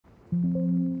Lay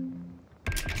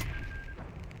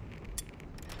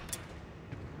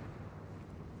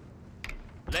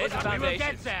the foundation. We will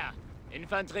get there.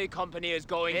 Infantry company is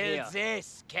going here. Build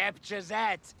this. Capture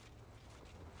that.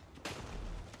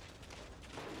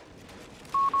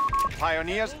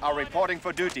 Pioneers are reporting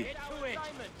for duty.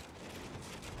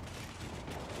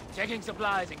 Checking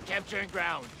supplies and capturing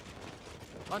ground.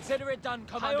 Consider it done,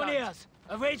 Commandant. Pioneers,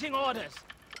 awaiting orders.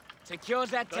 Secure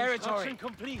that territory.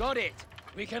 Complete. Got it.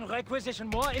 We can requisition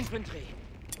more infantry.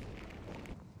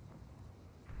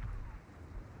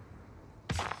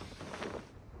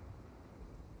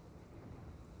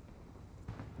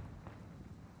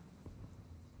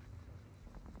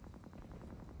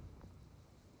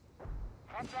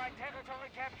 Frontline territory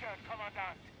captured,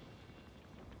 Commandant.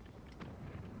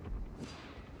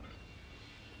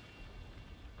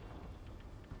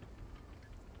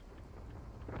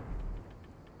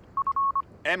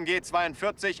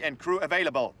 MG-42 and crew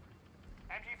available.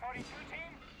 MG-42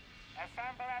 team,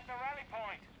 assemble at the rally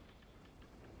point.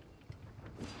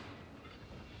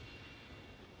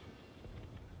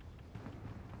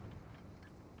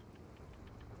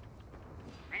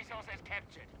 Resources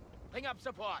captured. Bring up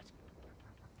support.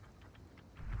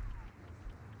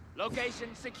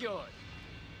 Location secured.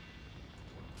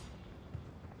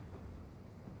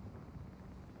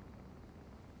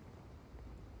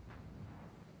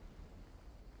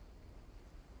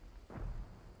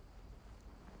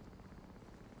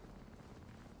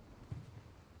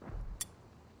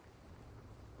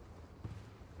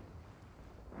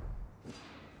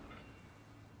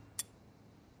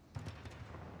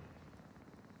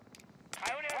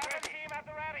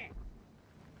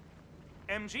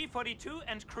 MG-42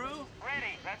 and crew?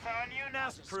 Ready. That's our new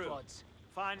NAS crew. Squads.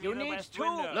 Find You me the need west two.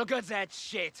 window. Look at that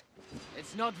shit.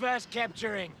 It's not worth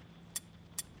capturing.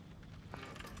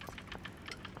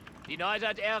 Deny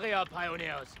that area,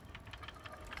 Pioneers.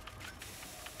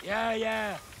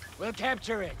 Yeah. We'll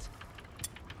capture it.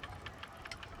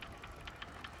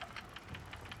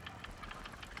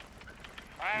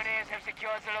 Pioneers have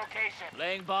secured the location.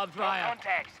 Laying barbed No wire.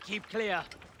 contacts. Keep clear.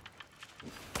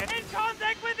 In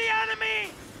contact with the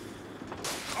enemy!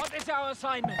 What is our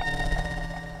assignment?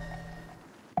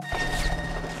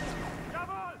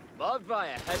 Barbed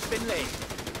wire has been laid.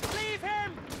 Leave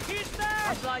him! He's there!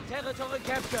 Frontline territory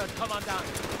captured, Commandant.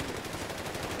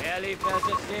 Barely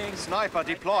persisting. Sniper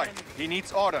deployed. He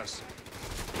needs orders.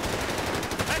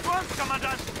 At once,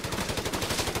 Commandant!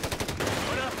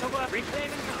 Orders to work. Reclaiming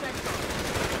the sector.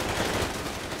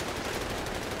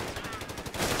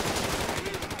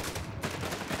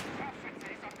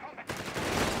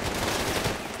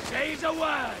 Say the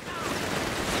word!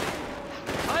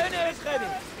 Pioneers ready!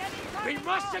 We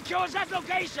must secure that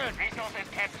location! Resources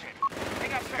captured.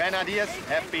 Pick up the Grenadiers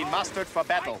have been mustered for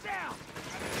battle. Right there.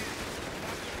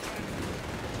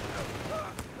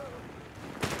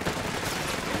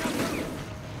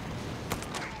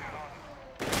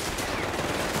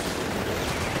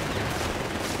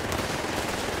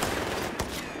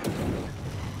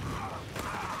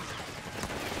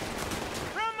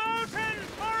 Promotion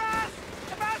for us!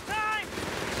 About time!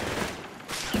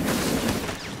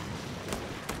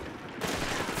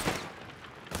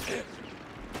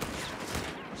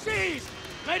 Seize!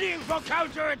 Readying for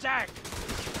counterattack!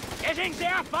 Getting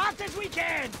there fast as we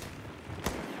can!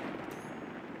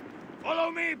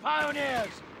 Follow me, Pioneers!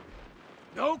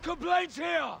 No complaints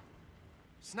here!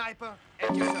 Sniper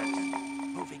at your service.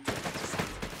 Moving to the side.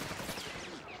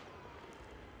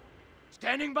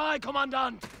 Standing by,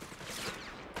 Commandant!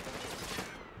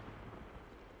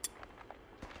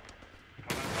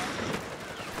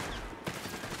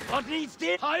 What needs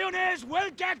this? Pioneers will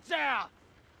get there!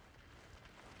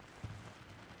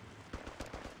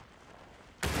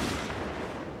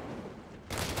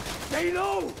 Stay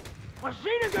low!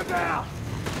 Maschinengewehr!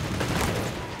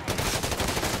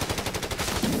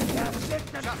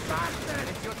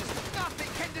 Nothing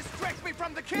can distract me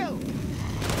from the kill!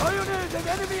 Pioneers and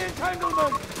enemy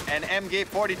entanglement! An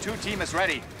MG-42 team is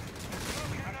ready.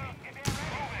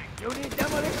 You need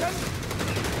demolition?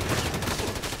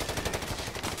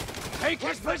 Take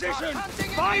his position!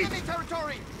 Fight! Enemy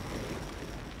territory!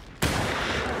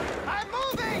 I'm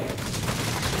moving!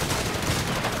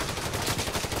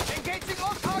 Engaging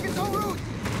all targets en route!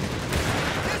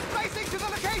 Displacing to the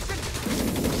location!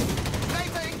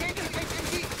 Sniper engaging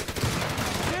HMG!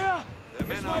 Here!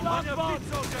 It's my last box!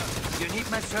 You need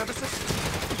my services?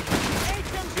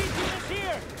 HMG team is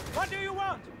here! What do you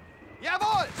want?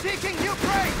 Jawohl! Seeking new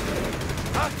prey!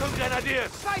 Achtung, Grenadiers!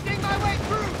 Fighting my way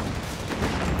through!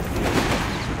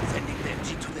 Sending them!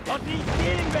 MG to the deck. Und nicht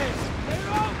gegen mich!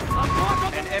 An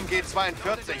Bord An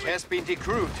MG-42 has been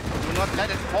decrewed. Do not let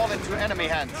it fall into enemy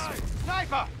hands.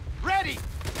 Sniper, ready!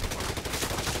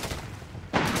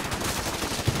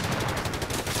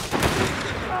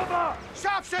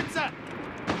 Scharfschütze!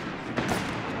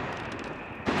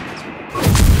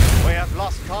 We have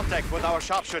lost contact with our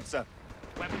sharpshooter.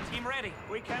 Weapon team ready.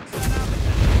 We can set up.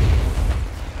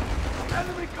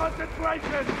 Enemy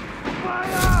concentration!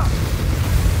 Fire!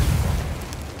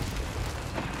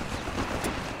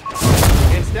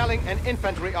 Installing an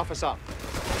infantry officer.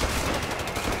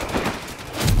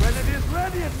 Grenadiers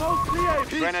ready and mostly able.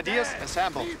 Grenadiers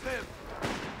assembled.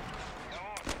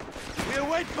 We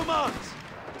await commands.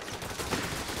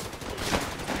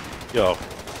 Yo.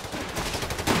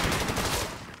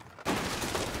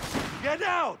 Get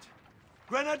out!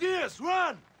 Grenadiers,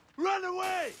 run! Run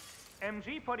away!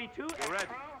 MG 42 ready. ready.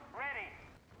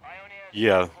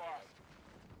 Yeah.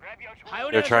 Grab your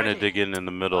Pioneers They're trying to ready. dig in the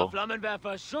Our middle.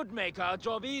 Flammenwerfer should make our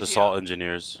job easier. Assault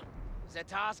engineers. The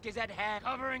task is at hand.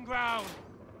 Covering ground.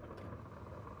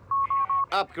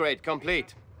 Upgrade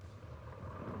complete.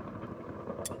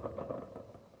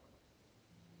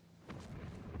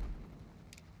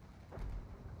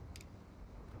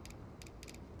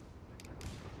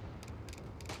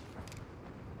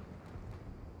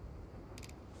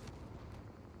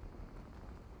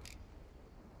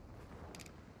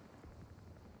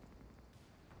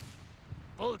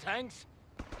 Full tanks?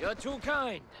 You're too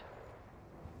kind.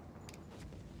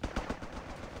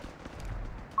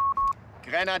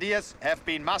 Grenadiers have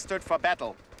been mustered for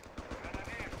battle.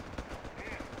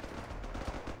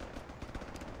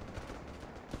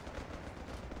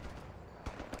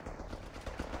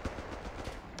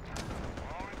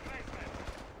 All replacement.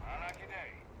 Unlucky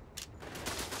day.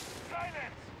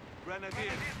 Silence!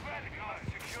 Grenadiers. Ready. You must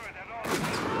secure it at all.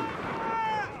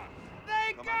 They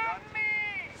got me!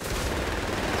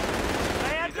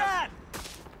 They are dead!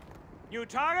 New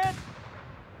target?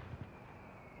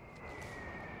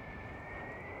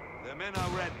 The men are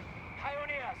ready.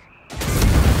 Pioneers!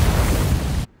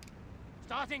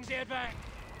 Starting the advance.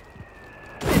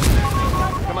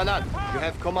 Commandant, you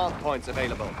have command points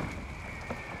available.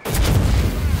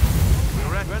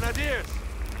 We're ready. Grenadiers!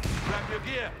 Grab your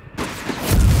gear.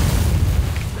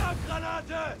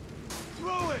 Granate!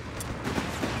 Throw it!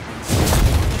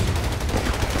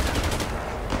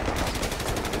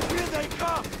 Here they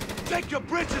come! Take your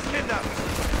bridges, Kinder!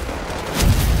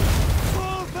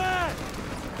 Fall back!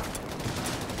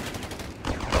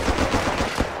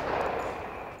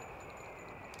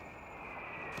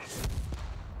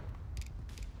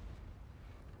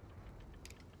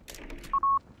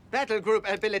 Battle group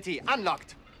ability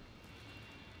unlocked.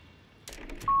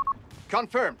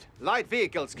 Confirmed. Light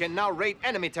vehicles can now raid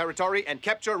enemy territory and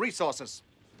capture resources.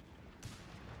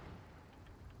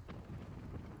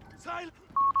 Silence!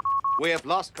 We have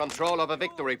lost control of a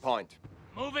victory point.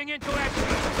 Moving into action.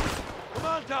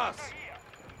 Command us!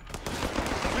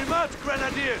 We march,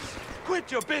 Grenadiers!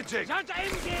 Quit your bitching! Santa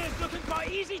MG is looking for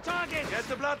easy targets. Get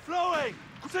the blood flowing!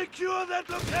 Secure that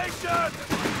location!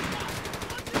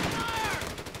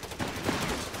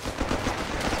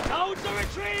 Out to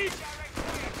retreat!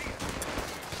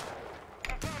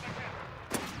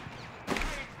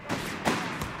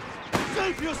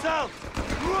 Save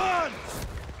yourself! Run!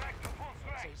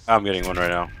 I'm getting one right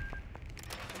now.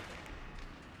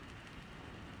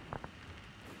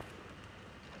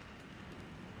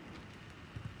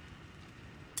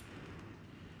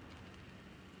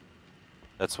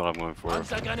 That's what I'm going for.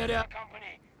 Once again,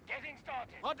 Company, getting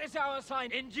started. what is our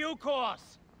sign? In due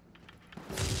course.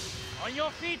 On your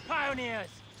feet, pioneers.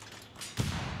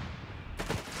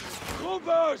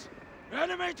 Troopers!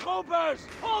 Enemy troopers!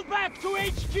 Fall back to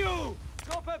HQ.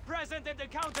 Trooper present in the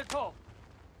counter top.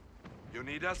 You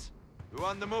need us? We're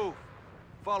on the move.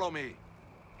 Follow me.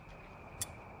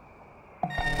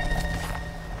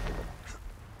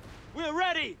 We're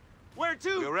ready. Where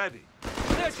to? We're ready.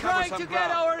 They're trying some to get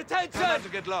ground. our Try attention. not to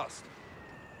get lost.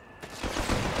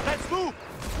 Let's move!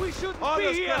 We shouldn't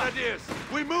Orders, be here. Grenadiers!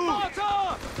 We move!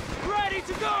 Mortar! Ready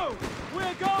to go.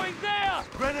 We're going there.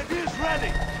 Grenadiers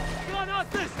ready! Granat,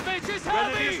 this bitch is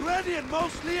Grenadiers heavy. ready and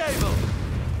mostly able!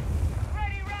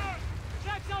 Ready, round!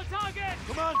 That's our target.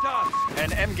 Command us! An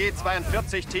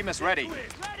MG-42 team is ready.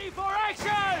 Ready for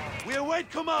action. We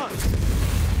await command!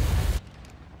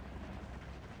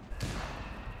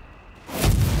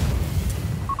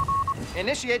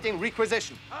 Initiating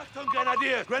requisition. Achtung,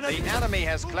 Grenadiers! The Grenadiers! enemy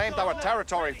has claimed our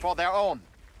territory for their own.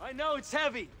 I know it's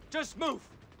heavy. Just move.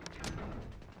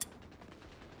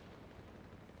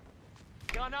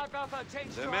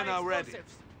 The men are ready.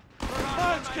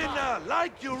 March, Kinder!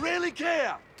 Like you really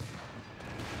care!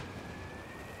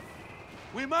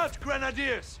 We march,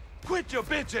 Grenadiers! Quit your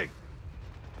bitching!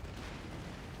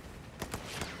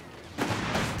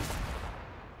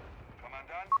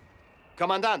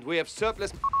 Commandant, we have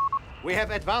surplus. We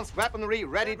have advanced weaponry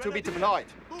ready to be deployed.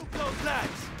 Move those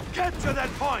lads! Capture that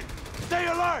point! Stay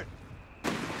alert!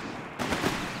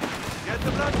 Get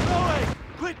the blood flowing!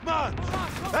 Quick march!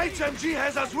 HMG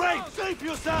has us raped! Save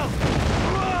yourself!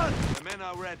 Run! The men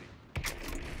are ready.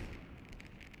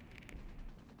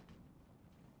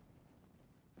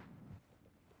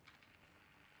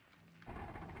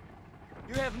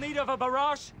 You have need of a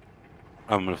barrage?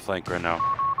 I'm gonna flank right now.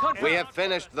 We have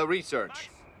finished the research.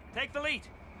 Take the lead.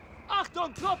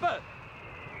 Achtung, Truppe!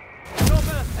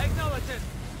 Truppe, acknowledged.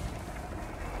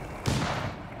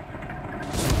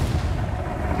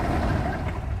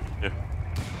 Yeah,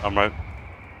 I'm right.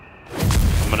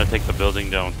 I'm gonna take the building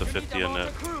down with the 50 in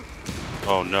it.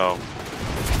 Oh no.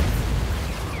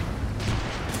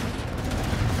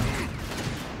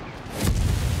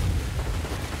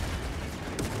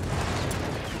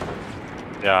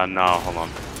 Yeah, no, hold on.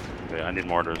 Okay, I need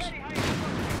mortars.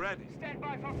 Ready.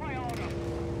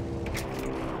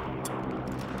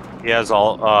 He has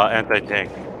all anti-tank.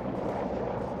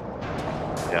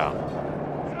 Yeah.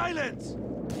 Silence!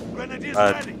 Grenadiers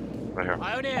ready! Right here.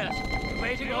 Pioneers,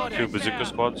 waiting orders. 2 bazooka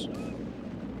squads.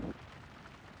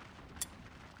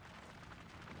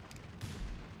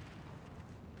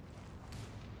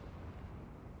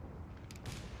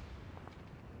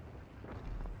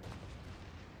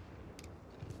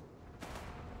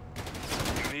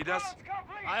 Need us?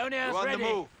 Pioneers We're on ready. the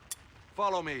move.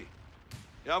 Follow me.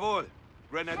 Jawohl.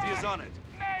 Grenadiers on it.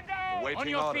 Waiting On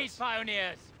your orders. feet,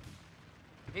 pioneers.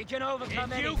 We can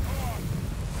overcome any.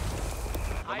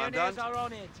 Pioneers Commandant? are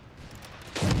on it.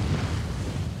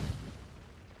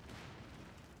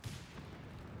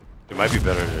 It might be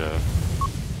better to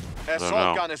Assault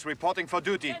know. gun is reporting for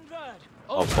duty.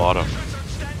 I'll bottom. This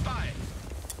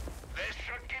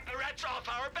should keep the rats off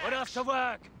our backs. Put us to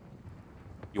work.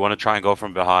 You want to try and go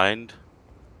from behind?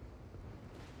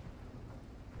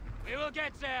 We will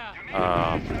get there.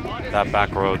 That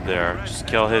back road there. Just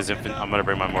kill his infantry. I'm gonna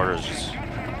bring my mortars. Just... Okay.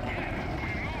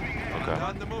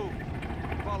 On the move.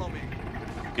 Follow me.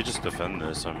 You could just defend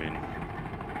this. I mean,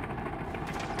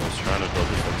 I was trying to build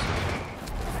defenses.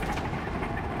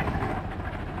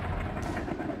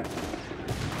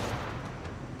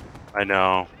 I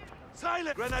know.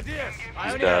 Silent! Grenadiers!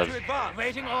 dead. To advance.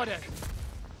 Waiting orders.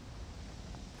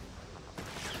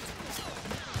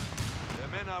 The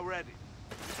men are ready.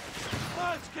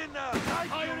 March, Kinder!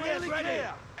 Pioneers Really ready.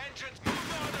 clear. Engines,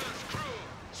 move orders, crew.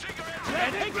 Cigarettes.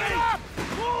 Pick it up!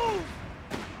 Move!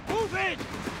 Move it!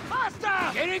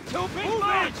 Faster! Getting too big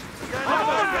much!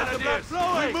 Grenadiers! We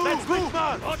move! Let's move!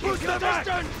 Push them back!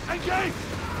 Engage!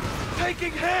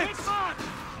 Taking hits! Big march!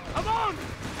 Come on!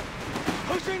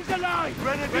 Pushing the line!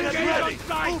 Grenadiers Engage ready! on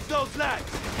sight. Move those lads!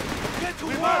 Get to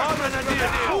work,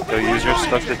 Grenadiers! So use your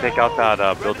stuff to take out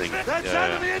that building. That's Yeah,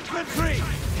 enemy infantry!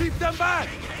 Keep them back!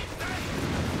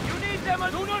 You need them!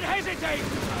 Do not hesitate!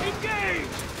 Engage!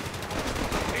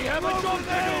 We have a job to do!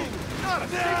 Not a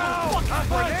single fucking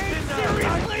grenade!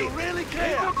 Seriously? Really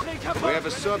clear! We have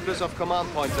a surplus of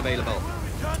command points available.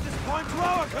 Return this point to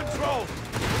our control!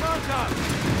 Commander!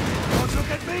 Don't look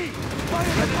at me! Fire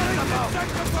the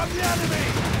sector from the enemy!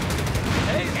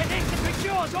 It is to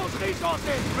secure those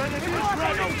resources! Grenadiers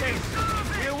ready!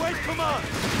 We await command!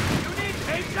 You need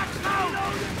exact now!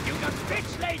 You can fix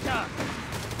later!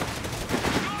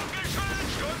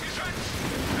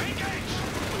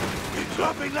 We're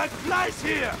dropping like flies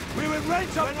here! We're in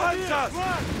range of panzers!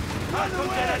 Run away!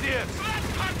 Grenadiers!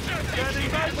 Getting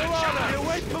back to order! We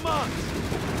await command!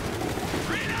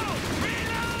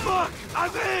 Fuck!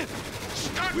 I'm in!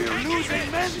 We're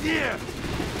losing men here!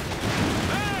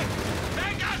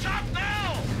 Take us up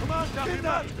now! Commander,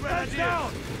 Grenadiers!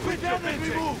 Down! Quit your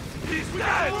bitching! He's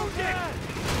dead!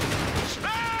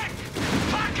 Back!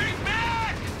 Fucking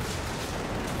back!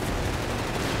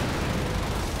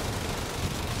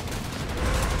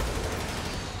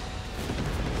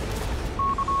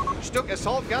 Stuck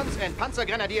assault guns and Panzer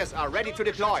Grenadiers are ready to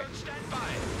deploy. Stand by.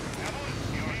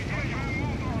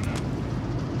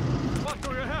 What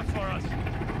do you have for us?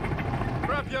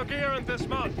 Grab your gear and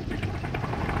dismount.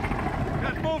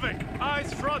 Get moving.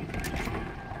 Eyes front. You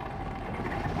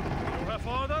have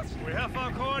orders? We have our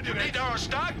You coordinates. need our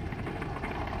stock?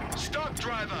 Stock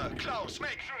driver, Klaus,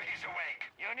 make sure he's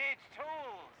awake. You need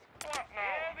tools. What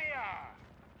now? Here we are.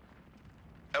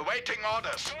 Awaiting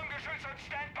orders. Sturmgeschütz on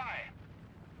standby.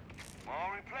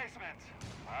 More replacements.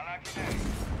 I like it.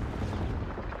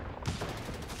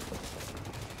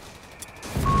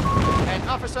 An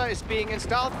officer is being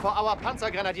installed for our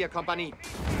Panzer Grenadier company.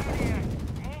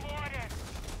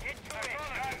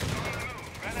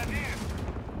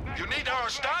 You need our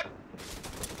stock?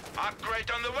 Upgrade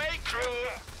on the way, crew.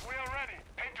 We are ready.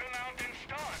 Painter mount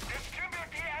installed. Distribute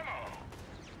the ammo.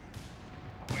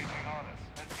 Waiting orders.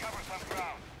 Let's cover some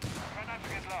ground. Try not to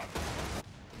get lost.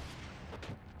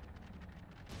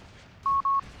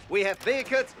 We have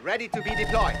vehicles ready to be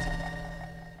deployed.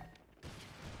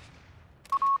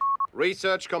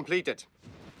 Research completed.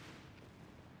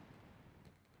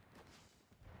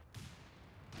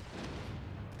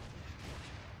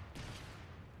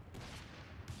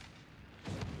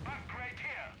 Upgrade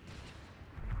here.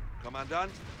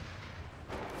 Commandant?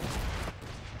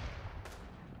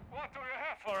 What do you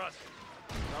have for us?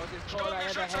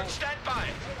 Sturmgeschütz on standby.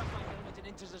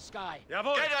 Into the sky.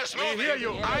 Jawohl. Get us We moving. hear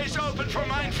you. Eyes open for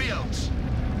minefields.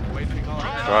 Waiting on.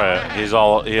 Try it. He has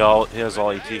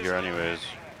all ET here anyways.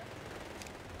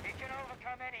 He can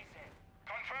overcome anything.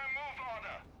 Confirm move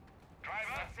order.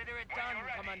 Driver, Consider it when done, you're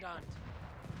ready. Commandant.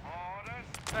 Orders.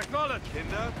 Acknowledge.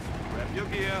 Kinder, grab your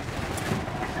gear.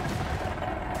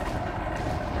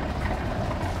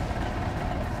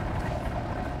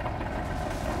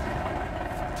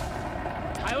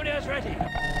 Pioneers ready.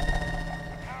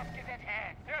 Task is at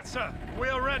hand. Yes, sir. We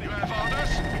are ready. You have orders?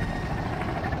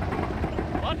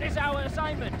 What is our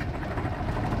assignment?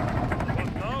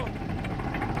 What now?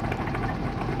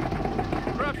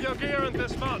 Grab your gear and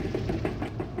dismount.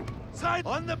 Side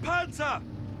on the Panzer!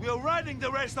 We are riding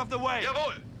the rest of the way.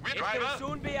 Jawohl. We It driver. will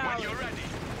soon be When ours. you're ready.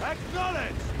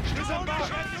 Acknowledge!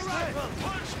 Disembark at the rifle!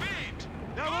 Full speed.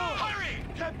 Jawohl! Hurry.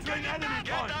 Capturing enemy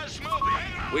Get point! us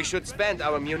moving. We should spend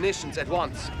our munitions at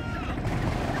once.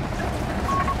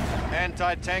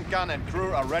 Anti-tank gun and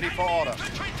crew are ready for order.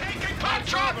 Infantry taking pot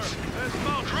shots.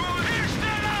 Dismount. Crew, here's the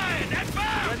line.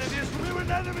 Advance. Grenadiers, we're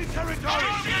in enemy territory!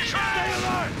 Strong Stay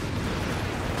alert!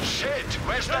 Shit,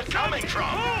 where's that coming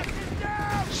from?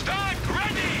 Stock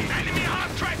ready! Enemy hot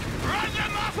track! Run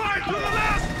them off! Fight to the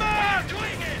last man! We're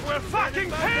doing it! We're fucking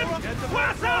pinned!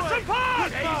 Where's our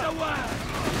support? Days a word.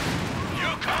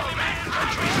 You call me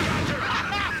infantry starter!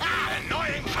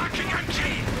 Annoying fucking MG!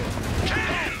 Kill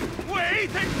him! We're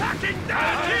eating fucking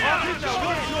down here!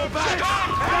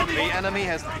 Stop! The enemy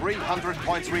has 300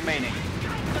 points remaining.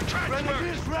 The transfer!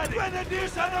 Grenadiers ready!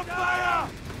 Grenadiers under fire!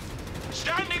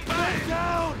 Standing Stay by!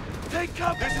 down! Take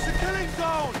cover! This is a killing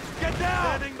zone! Get down!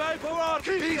 Standing by for orders!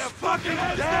 Keep these fucking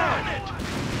heads down!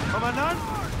 Commandant,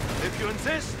 if you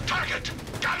insist, Target!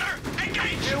 Gunner!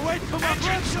 Engage! you wait for my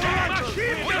Engine stand!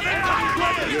 Machine We gun need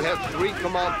fire! You have 3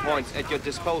 command points at your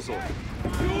disposal. Eyes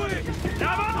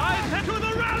head to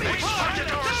the rally We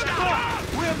spotted our stop!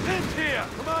 we're pinned here!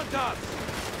 Commandant!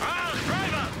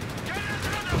 Driver! Get us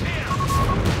out of here!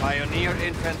 Pioneer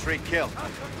infantry killed.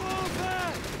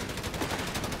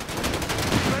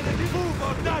 Grenadier, move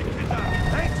or die,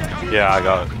 Kinder! Yeah, I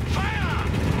got it. Fire!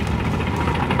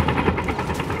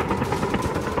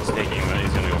 He's taking it.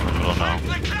 He's gonna go for the middle now.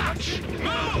 The clutch!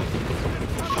 Move!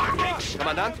 Fucking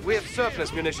Commandant, we have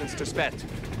surplus munitions to spend.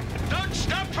 don't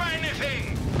stop for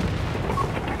anything!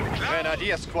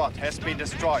 Grenadier squad has been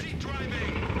destroyed. Driving!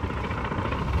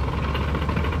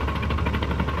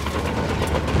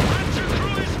 Panzer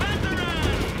crew is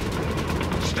veteran!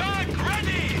 Stock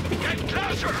ready! Get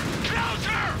closer!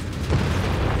 Closer!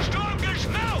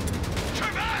 Sturmgeschütz!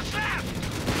 Traverse left!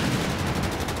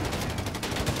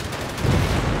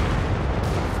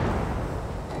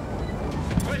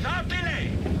 Without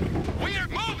delay! We're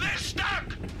move this stock!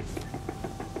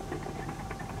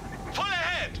 Full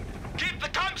ahead! Keep the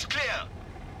comms clear!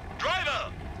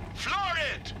 Driver! Floor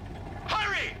it!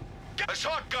 Hurry!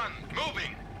 Assault gun,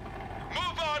 moving!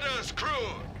 Move orders, crew!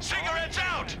 Cigarettes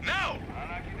out, now!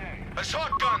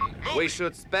 Assault gun, moving! We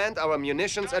should spend our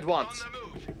munitions at once. On the move.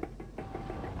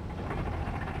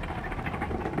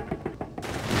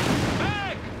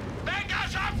 Back! Back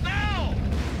us up now!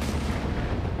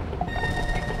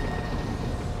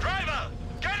 Driver,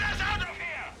 get us out of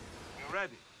here! You're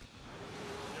ready.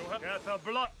 Get the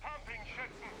blood. Pumping,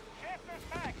 Schützen. Shift us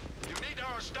back. You need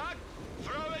our stock?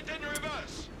 Throw it in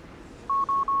reverse.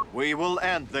 We will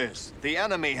end this. The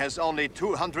enemy has only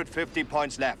 250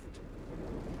 points left.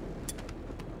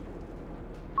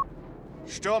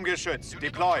 Sturmgeschütz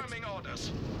deployed. Confirming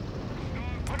orders.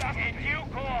 Put us in due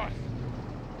course.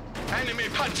 Enemy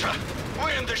Panzer!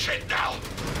 We're in the shit now!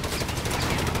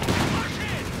 Push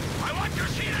in! I want to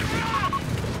see them run!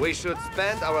 We should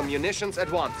spend our munitions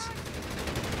at once.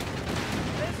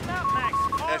 Dismount, Max.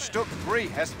 Stuck 3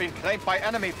 has been claimed by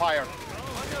enemy fire. On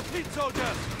your feet,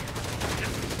 soldiers!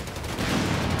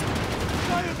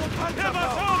 Fire the Panzer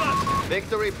now!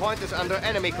 Victory point is under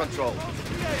enemy control.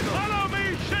 Follow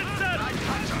me, Schützen!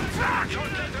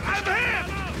 I'm here!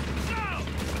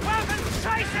 Waffen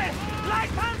scheiße! Light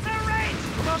Panzer range!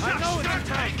 I know it's a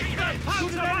tank!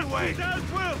 way!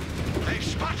 They've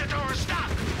spotted our stock!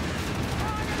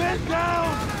 Men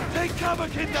down! Take cover,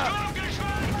 Kinder!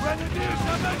 Grenadiers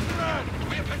are veterans!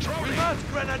 We're patrolling! We must,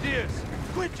 Grenadiers!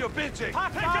 Quit your bitching!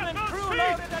 Hot bomb and crew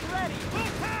loaded and ready.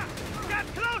 Get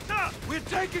closer! We're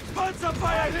taking Panzer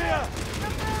fire here!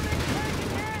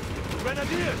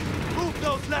 Grenadiers, move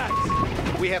those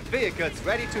lads! We have vehicles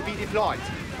ready to be deployed.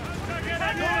 Don't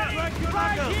drag your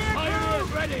knuckles! Pioneers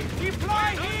ready.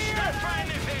 Deploy Don't here. stand for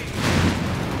anything!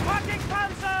 Fucking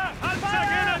Panzer. Panzer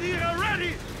Grenadier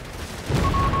ready!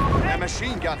 A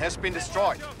machine gun has been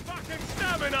destroyed. Your fucking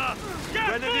stamina! Get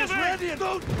Grenadiers moving! ready and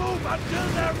don't move until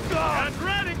they're gone! Get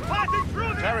ready! Fighting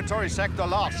through the... Territory sector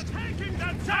lost. Taking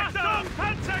that sector!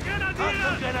 Panzer Panzer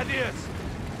Grenadier! Grenadiers!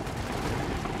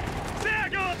 Sehr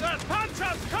gut! The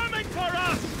Panzer's coming for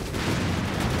us!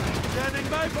 Standing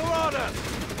by for orders!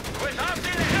 Without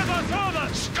delay! Give us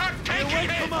orders! Start We taking await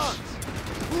hits! commands!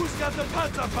 Who's got the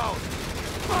Panzerfaust?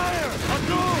 Fire!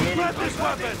 No! Grab this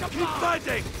weapon! Keep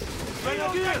fighting!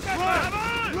 Grenadiers, run!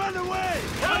 Run away!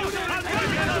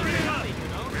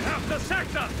 We have the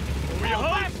sector! We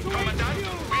hold! Commandant,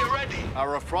 we're ready!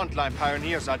 Our frontline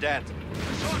pioneers are dead.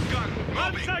 Assault gun,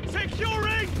 moving! Panzer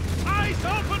securing! Eyes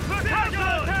open for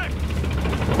counterattack!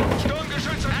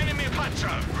 Sturmgeschütze, enemy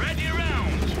Panzer, ready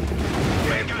round!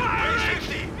 Keep firing!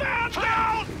 50! Man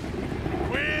down!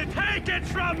 We take it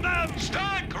from them!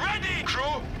 Stock ready!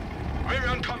 Crew, we're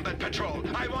on combat patrol.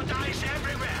 I want eyes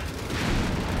everywhere!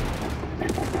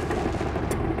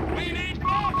 We need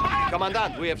more fire!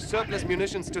 Commandant, we have surplus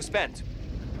munitions to spend.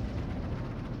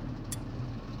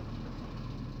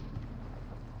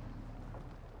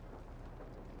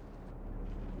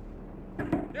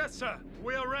 Yes, sir.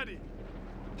 We are ready.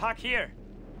 Pack here.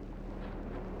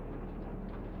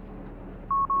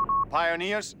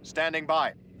 Pioneers, standing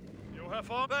by. You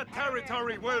have all that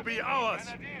territory will be ours.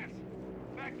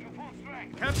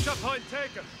 Capture point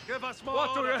taken. Give us more.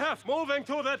 What do you have? Moving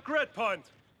to that grid point.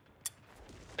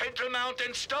 Pintle mount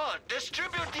installed.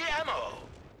 Distribute the ammo.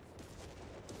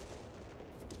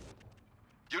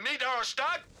 You need our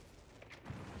stock?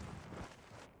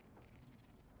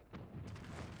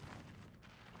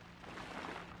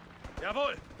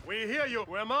 Jawohl. We hear you.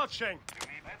 We're marching.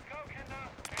 Let's go, Kinder.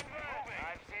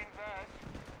 I've seen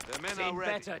worse. The men are Seen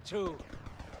ready. better too.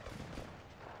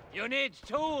 You need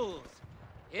tools.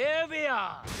 Here we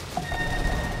are.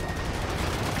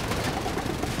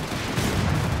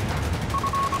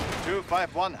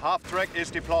 251 half-track is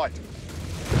deployed.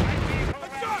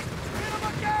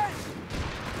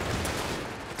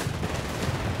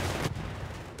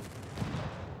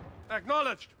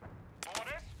 Acknowledged.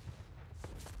 Orders?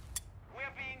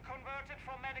 We're being converted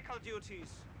for medical duties.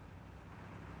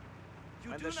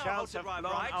 When the shells have blown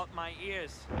out my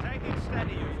ears, take it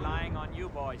steady, relying on you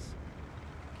boys.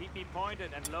 Keep me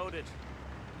pointed and loaded,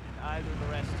 and I'll do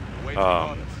the rest. Waiting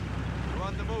orders. You're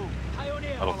on the move.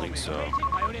 Pioneer, I don't think so.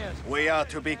 Pioneers. We are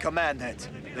to be commanded.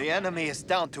 The enemy is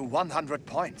down to 100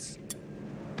 points.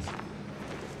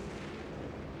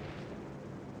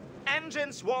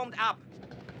 Engines warmed up.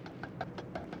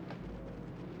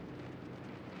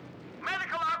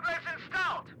 Medical outlets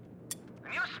installed.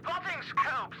 New spotting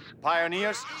scopes.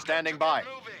 Pioneers, standing by.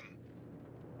 Moving.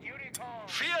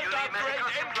 Field upgrade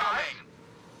incoming.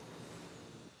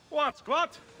 What, squad?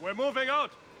 We're moving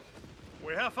out.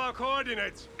 We have our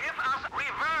coordinates. Give us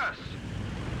reverse.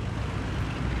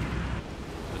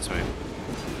 That's me.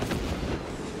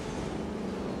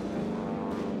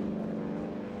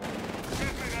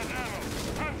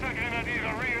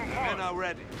 The men are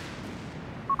ready.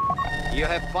 You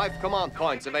have 5 command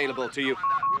points available to you.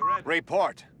 We're ready.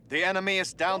 Report. The enemy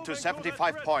is down to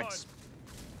 75 points.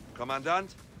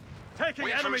 Commandant, Taking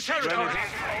Wait enemy for territory.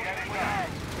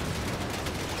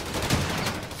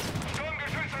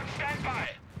 Sturmgeschütze on standby.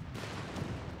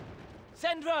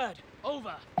 Send word.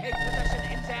 Over. Take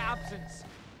possession in their absence.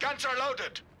 Guns are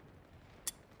loaded.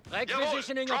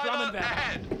 Requisitioning of Driver Flammenwerfer.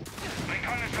 ahead.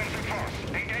 Reconnaissance in force.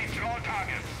 Engage all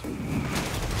targets.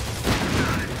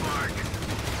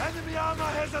 enemy armor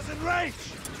has us in range!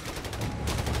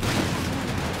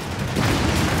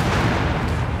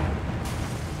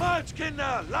 March,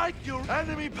 Kinder! Like your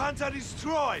enemy Panzer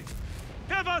destroyed!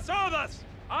 Give us orders!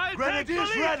 I'll Grenadiers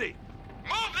take the lead. ready!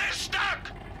 Move this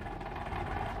stock!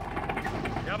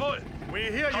 Jawohl, we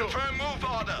hear you. Confirm move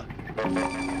order.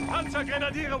 Panzer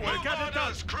Grenadiere will Move get it done.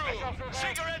 orders, crew.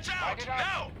 Cigarettes out,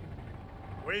 now!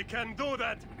 We can do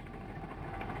that.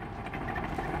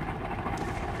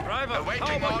 Driver, how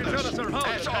Awaiting about you orders. turn us around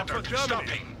As and head for ordered, Germany?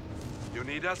 stopping. You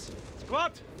need us?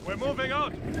 Squad, we're moving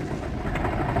out.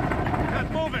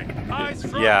 Get moving. Eyes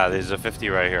front. Yeah, there's a 50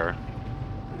 right here.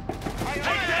 Take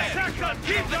that sector.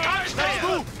 Keep the guys Let's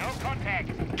clear! move!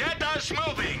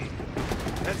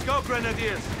 Now,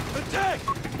 Grenadiers! Attack!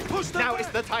 Push them Now back. is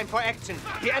the time for action.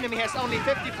 The enemy has only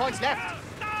 50 points left.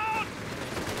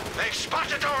 They've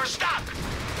spotted our stock!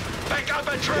 Back up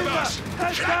and troopers!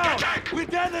 Heads Flank down! attack! We're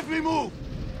dead if we move!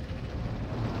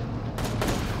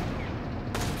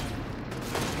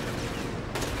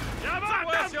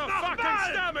 Where's your fucking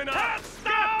stamina?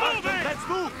 Stop moving! Let's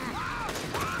move!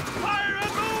 Fire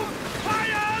and move!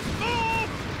 Fire and move!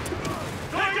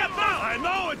 Take it now! I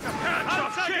know it's a patch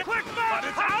of shit! Quick march! But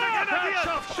it's our patch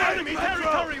of shit! Enemy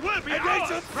territory will be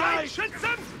ours! Right,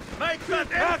 Schützen? Make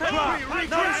that infantry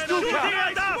regret shooting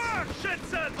at us!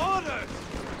 Schützen! Orders!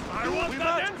 I want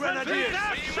that infantry Grenadiers!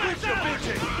 dead! Switch your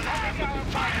bitching!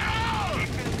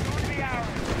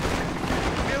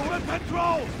 We're with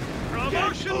patrol!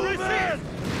 Promotion received!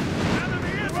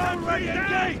 Enemy infantry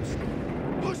Engaged!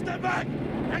 Push them back!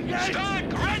 Engage! Stock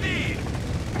ready!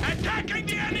 Attacking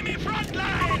the enemy front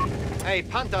line! A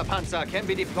Panther Panzer can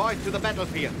be deployed to the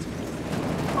battlefield.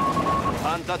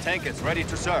 Panther tank is ready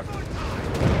to serve.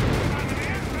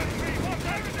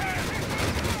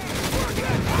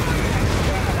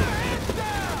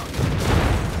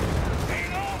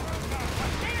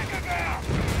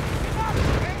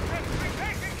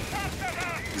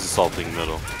 He's assaulting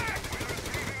middle.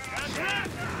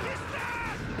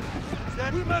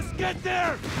 We must get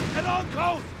there! At all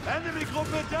costs! Enemy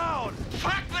Gruppe down!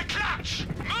 Fuck the clutch!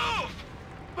 Move!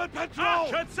 But patrol!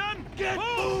 Schützen! Get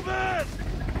moving!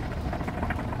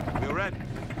 We're ready.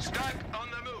 Stock on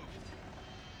the move!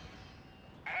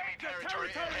 Enemy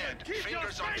territory ahead!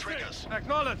 Fingers on triggers!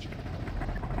 Acknowledged!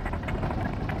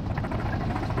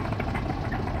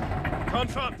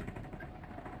 Confirmed!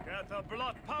 Get the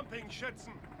blood pumping,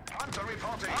 Schützen! Hunter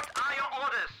reporting! What are your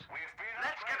orders?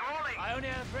 Let's get rolling!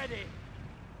 Pioneers ready.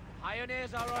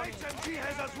 Pioneers are on. HMG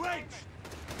has us ranged!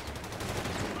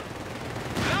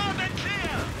 Loud and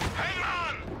clear! Hang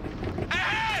on!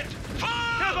 Ahead!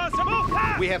 Forward! Give us a move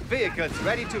back! We have vehicles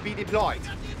ready to be deployed.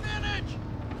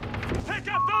 Pick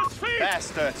up those feet!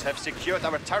 Bastards have secured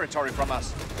our territory from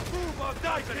us. Move or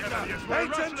die, We're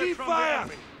rushing HMG it from the fire!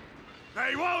 enemy.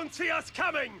 They won't see us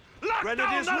coming! Lock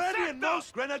Grenadiers down the ready and sector!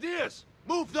 most Grenadiers!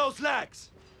 Move those legs!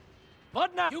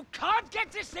 But now, you can't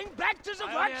get this thing back to the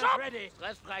workshop! Ready.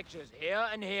 Stress fractures here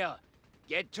and here.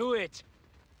 Get to it.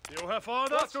 You have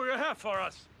orders? What do you have for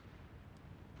us?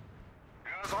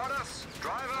 Here's orders.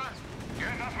 Driver,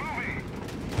 get us moving.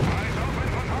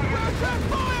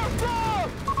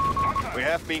 We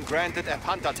have been granted a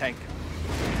Panther tank.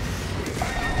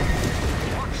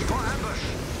 Watch for ambush.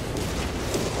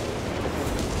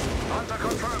 Hunter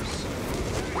confirms.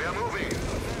 We are moving.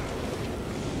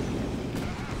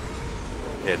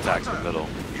 He attacks the middle.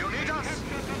 You need us.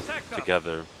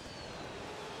 Together.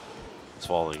 It's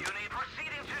falling. You need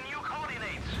proceeding to new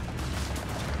coordinates.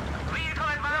 Vehicle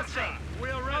advancing. We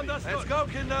are ready. Let's go,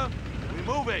 Kinder! We're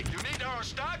moving! You need our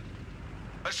stock?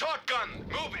 Assault gun,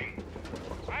 moving.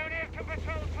 Pioneers to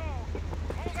patrol 2.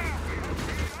 Move out.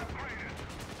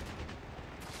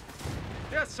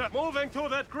 Yes, sir. Moving to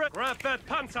that grid. Grab that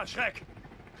Panzerschreck.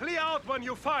 Clear out when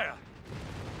you fire.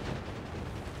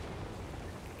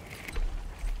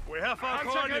 We have our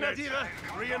coordinates.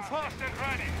 Reinforced and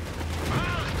ready.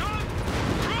 Achtung!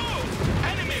 Crew!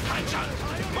 Enemy Panzer!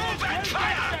 Move and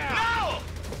fire! Now!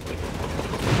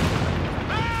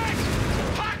 Back!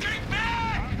 Fucking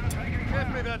back! Give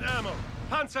me that ammo.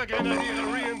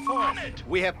 Panzergrenadier reinforced.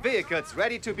 We have vehicles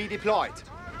ready to be deployed.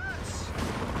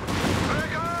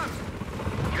 Back up!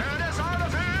 Get us out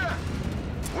of here!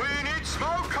 We need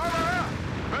smoke cover!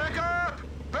 Back up!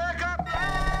 Back up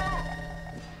now!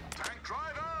 Tank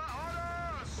driver,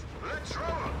 orders! Let's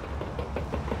roll!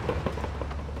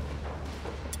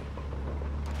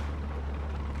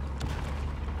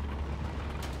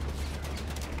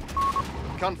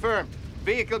 Confirmed.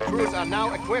 Vehicle crews are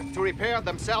now equipped to repair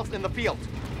themselves in the field.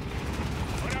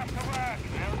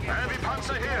 Heavy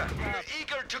Panzer here!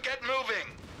 Eager to get moving!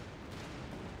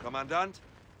 Commandant,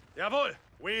 Jawohl,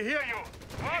 we hear you.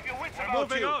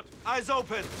 Moving out. eyes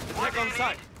open! Attack on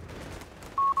sight!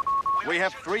 We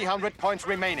have 300 points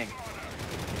remaining.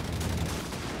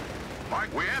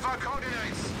 Mike, we have our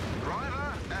coordinates.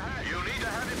 Driver, ahead. You need a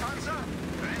heavy Panzer?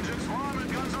 Engines warm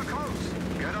and guns are close.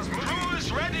 Get us moving. Crew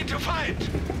is ready to fight.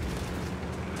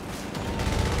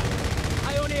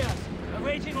 Pioneers,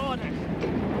 awaiting orders.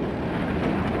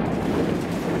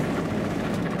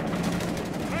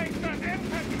 Western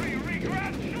infantry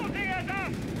regret shooting at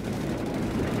us.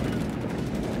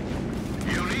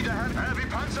 You need a heavy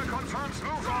Panzer confirms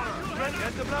move order.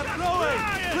 Get the blood flowing!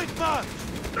 Quick march!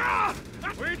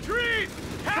 Retreat!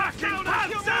 Fucking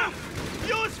Panzer!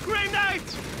 Use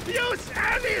grenades! Use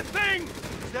anything!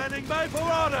 Standing by for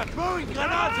order! Throwing Granate!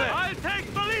 I'll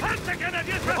take the lead!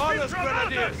 Panzergrenadiers have Orders, been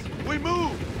Grenadiers! We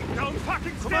move! Don't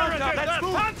fucking stare Commander, at it! let's The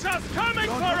move! Panzer's coming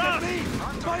Don't for look us! at me!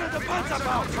 Fire the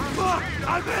Panzerfaust! Fuck!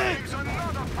 I'm in!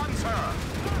 Another Panzer!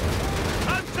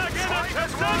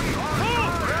 Panzergrenadiers sent!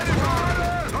 Move! Ready for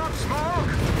order! Not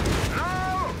smoke!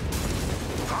 Now!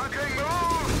 Fucking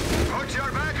move! Put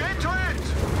your back into it!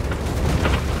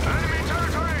 Enemy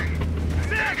territory!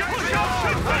 Sehr gut! Push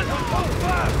out! Hold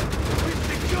fast! We've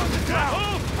secured the ground!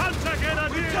 Move! We're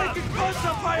Panzergrenadiers! taking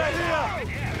Panzer fire here!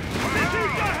 Keep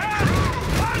your head!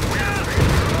 Panzer!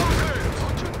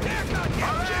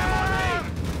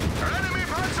 Enemy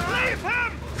Panzer! Leave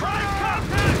him! Try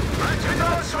contact! Back to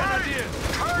the side! Grenadiers!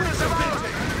 Turn us about!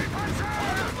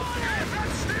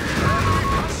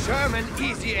 Sherman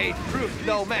Easy 8 proved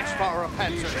no match for our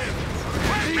Panzers.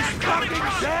 He's fucking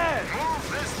dead! Move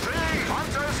this thing!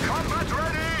 Panzers combat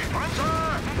ready! Panzer!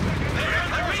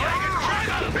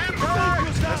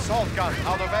 Assault gun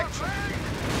out of action.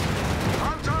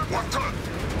 Panzer!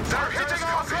 They're hitting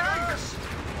our flanks!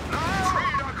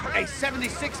 Now! A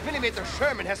 76mm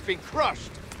Sherman has been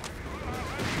crushed.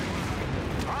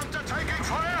 Panzer taking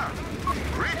fire!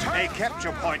 Return! A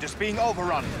capture point is being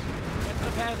overrun. Get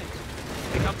the panic.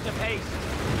 Pick up the pace.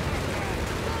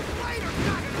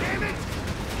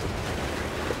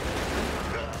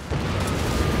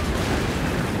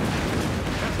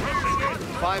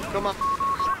 Five command.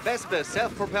 Vesper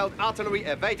self-propelled artillery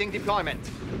awaiting deployment.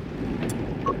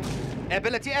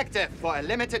 Ability active for a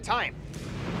limited time.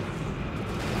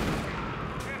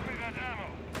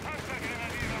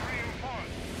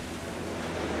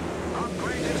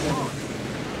 Upgrade in stock.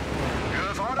 You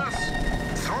have orders?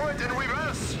 Throw it in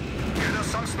reverse. Get us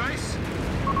some space.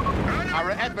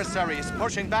 Our adversary is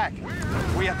pushing back.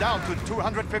 We are down to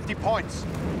 250 points.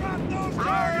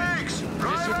 Brakes!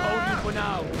 This should hold you for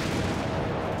now.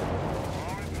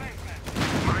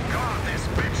 My God, this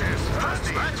bitch is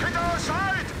thirsty! Let's hit our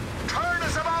side! Turn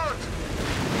us about!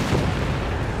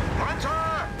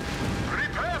 Hunter!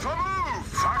 Prepare for move!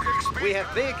 Fucking speed! We have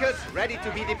vehicles ready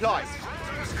to be deployed.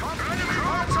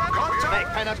 They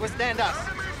cannot withstand us.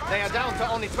 They are down to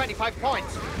only 25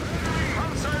 points.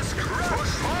 Panzers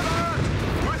push forward!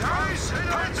 With ice!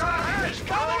 Panzer!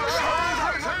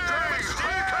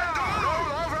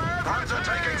 Roll over! Panzer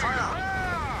taking fire!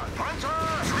 Panzer!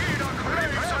 Free the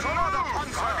craves of another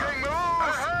Panzer! Fucking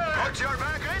move! Put your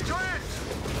back into it!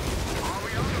 Are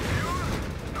we out of fuel?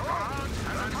 No out!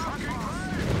 And then fucking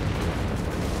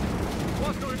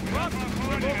What's going on?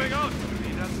 We're moving on!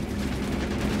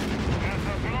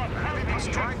 Enemy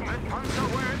strike that Panzer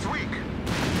where it's weak!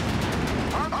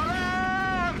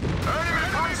 Alarm! Enemy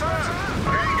Panzer! A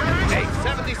Engage!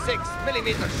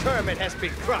 76mm Sherman has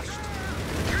been crushed.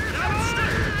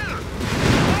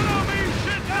 Follow me,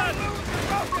 shithead!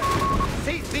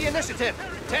 Seize the initiative.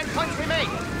 10 points remain.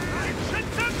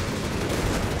 Shithead!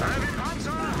 Enemy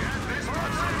Panzer! Get this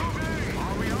Panzer moving!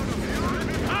 Are we out of fuel?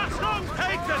 Assault!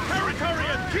 Take the territory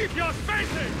and keep your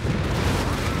spacing!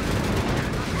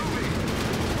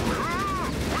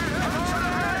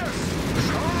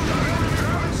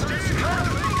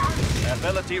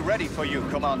 Ability ready for you,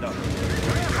 Commander.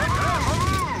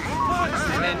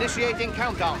 And initiating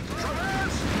countdown.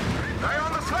 They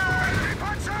on the flag!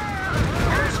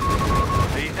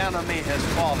 The enemy has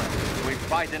fallen. We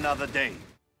fight another day.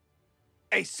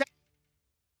 A